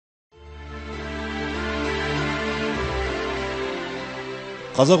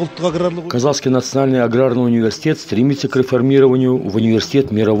Казахский национальный аграрный университет стремится к реформированию в университет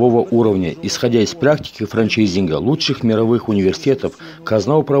мирового уровня. Исходя из практики франчайзинга лучших мировых университетов,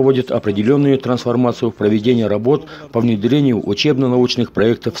 Казнау проводит определенную трансформацию в проведении работ по внедрению учебно-научных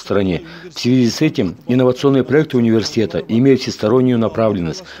проектов в стране. В связи с этим инновационные проекты университета имеют всестороннюю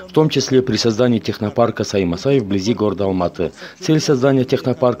направленность, в том числе при создании технопарка Саймасай вблизи города Алматы. Цель создания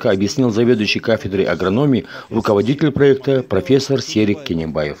технопарка объяснил заведующий кафедрой агрономии, руководитель проекта профессор Серик Кенембаев.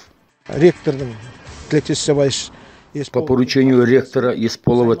 По поручению ректора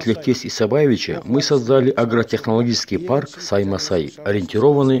Есполова Тлектес Исабаевича мы создали агротехнологический парк Саймасай,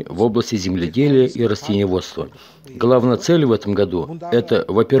 ориентированный в области земледелия и растениеводства. Главная цель в этом году – это,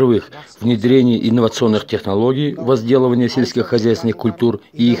 во-первых, внедрение инновационных технологий, возделывание сельскохозяйственных культур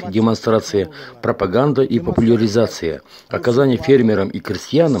и их демонстрация, пропаганда и популяризация, оказание фермерам и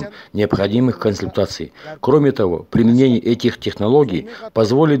крестьянам необходимых консультаций. Кроме того, применение этих технологий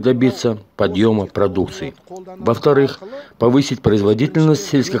позволит добиться подъема продукции. Во-вторых, повысить производительность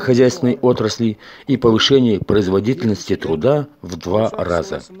сельскохозяйственной отрасли и повышение производительности труда в 2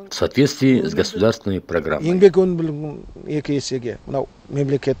 раза в соответствии с государственной программой.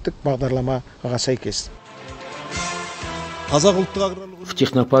 В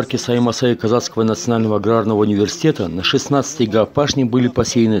технопарке Саймасай Казахского национального аграрного университета на 16 га пашни были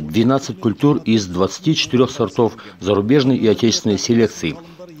посеяны 12 культур из 24 сортов зарубежной и отечественной селекции.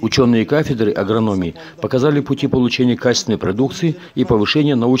 Ученые кафедры агрономии показали пути получения качественной продукции и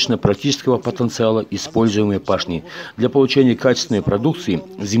повышения научно-практического потенциала используемой пашни. Для получения качественной продукции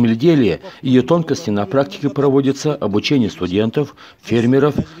в земледелии и ее тонкости на практике проводится обучение студентов,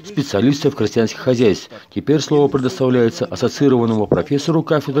 фермеров, специалистов крестьянских хозяйств. Теперь слово предоставляется ассоциированному профессору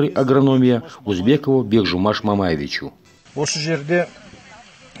кафедры агрономии Узбекову Бекжумаш Мамаевичу.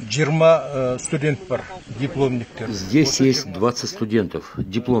 Здесь есть 20 студентов,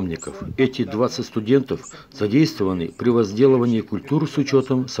 дипломников. Эти 20 студентов задействованы при возделывании культур с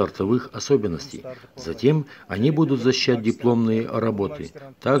учетом сортовых особенностей. Затем они будут защищать дипломные работы.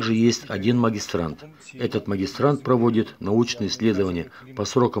 Также есть один магистрант. Этот магистрант проводит научные исследования по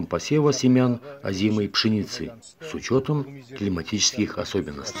срокам посева семян озимой пшеницы с учетом климатических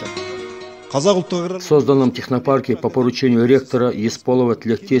особенностей. В созданном технопарке по поручению ректора Есполова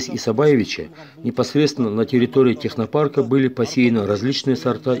Тлектес Исабаевича непосредственно на территории технопарка были посеяны различные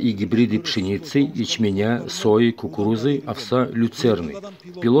сорта и гибриды пшеницы, ячменя, сои, кукурузы, овса, люцерны.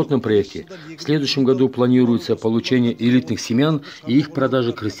 В пилотном проекте в следующем году планируется получение элитных семян и их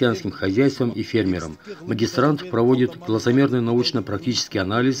продажа крестьянским хозяйствам и фермерам. Магистрант проводит глазомерный научно-практический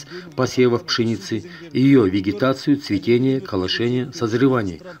анализ посевов пшеницы, ее вегетацию, цветение, колошение,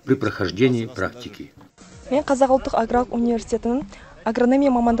 созревание при прохождении практики. Я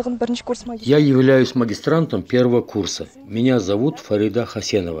являюсь магистрантом первого курса. Меня зовут Фарида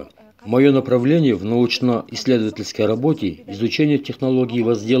Хасенова. Мое направление в научно-исследовательской работе – изучение технологий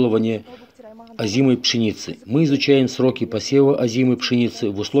возделывания озимой пшеницы. Мы изучаем сроки посева озимой пшеницы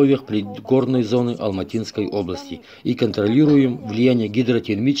в условиях предгорной зоны Алматинской области и контролируем влияние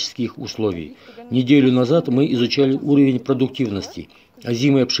гидротермических условий. Неделю назад мы изучали уровень продуктивности.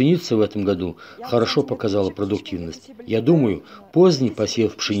 Озимая пшеница в этом году хорошо показала продуктивность. Я думаю, поздний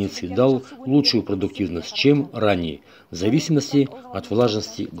посев пшеницы дал лучшую продуктивность, чем ранний, в зависимости от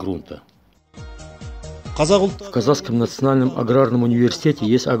влажности грунта. В Казахском национальном аграрном университете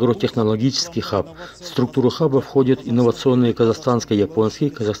есть агротехнологический хаб. В структуру хаба входят инновационные казахстанско-японские,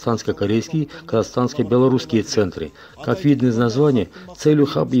 казахстанско-корейские, казахстанско-белорусские центры. Как видно из названия, целью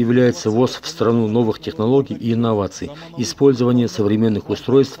хаба является ввоз в страну новых технологий и инноваций, использование современных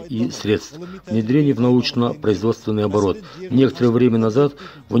устройств и средств, внедрение в научно-производственный оборот. Некоторое время назад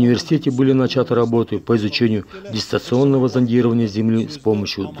в университете были начаты работы по изучению дистанционного зондирования Земли с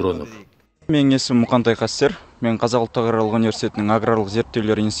помощью дронов. Менің есімім Мұқантай Қастер. Мен Қазақ ұлттық аграрлық университетінің аграрлық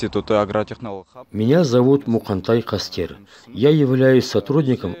зерттеулер институты агротехнолог. Меня зовут Мукантай Кастер. Я являюсь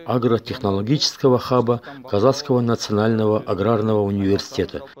сотрудником агротехнологического хаба Казахского национального аграрного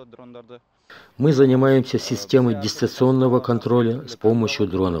университета. Мы занимаемся системой дистанционного контроля с помощью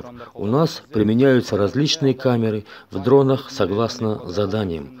дронов. У нас применяются различные камеры в дронах согласно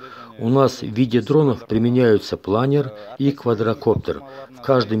заданиям. У нас в виде дронов применяются планер и квадрокоптер. В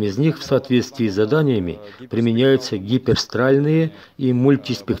каждом из них в соответствии с заданиями применяются гиперспектральные и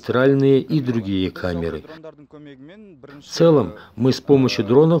мультиспектральные и другие камеры. В целом мы с помощью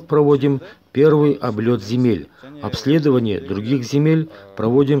дронов проводим первый облет земель. Обследование других земель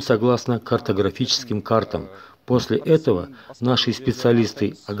проводим согласно картографическим картам. После этого наши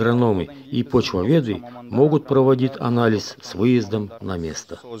специалисты, агрономы и почвоведы могут проводить анализ с выездом на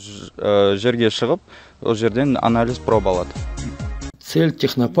место. Цель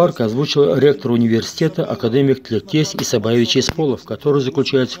технопарка озвучил ректор университета академик Тлектесь Исабаевич Исполов, который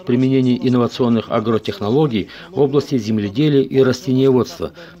заключается в применении инновационных агротехнологий в области земледелия и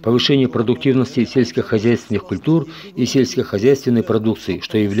растениеводства, повышении продуктивности сельскохозяйственных культур и сельскохозяйственной продукции,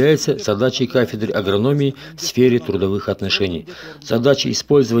 что является задачей кафедры агрономии в сфере трудовых отношений. Задачи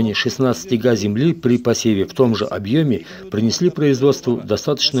использования 16 га земли при посеве в том же объеме принесли производству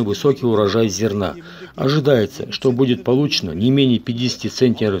достаточно высокий урожай зерна. Ожидается, что будет получено не менее 50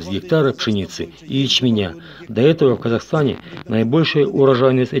 центнеров с гектара пшеницы и ячменя. До этого в Казахстане наибольшая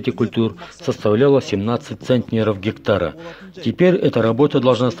урожайность этих культур составляла 17 центнеров гектара. Теперь эта работа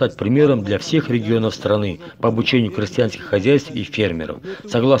должна стать примером для всех регионов страны по обучению крестьянских хозяйств и фермеров.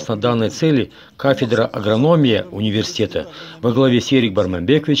 Согласно данной цели, кафедра агрономия университета во главе с Ерик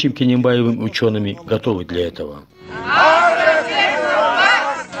Барманбековичем Кенембаевым учеными готовы для этого.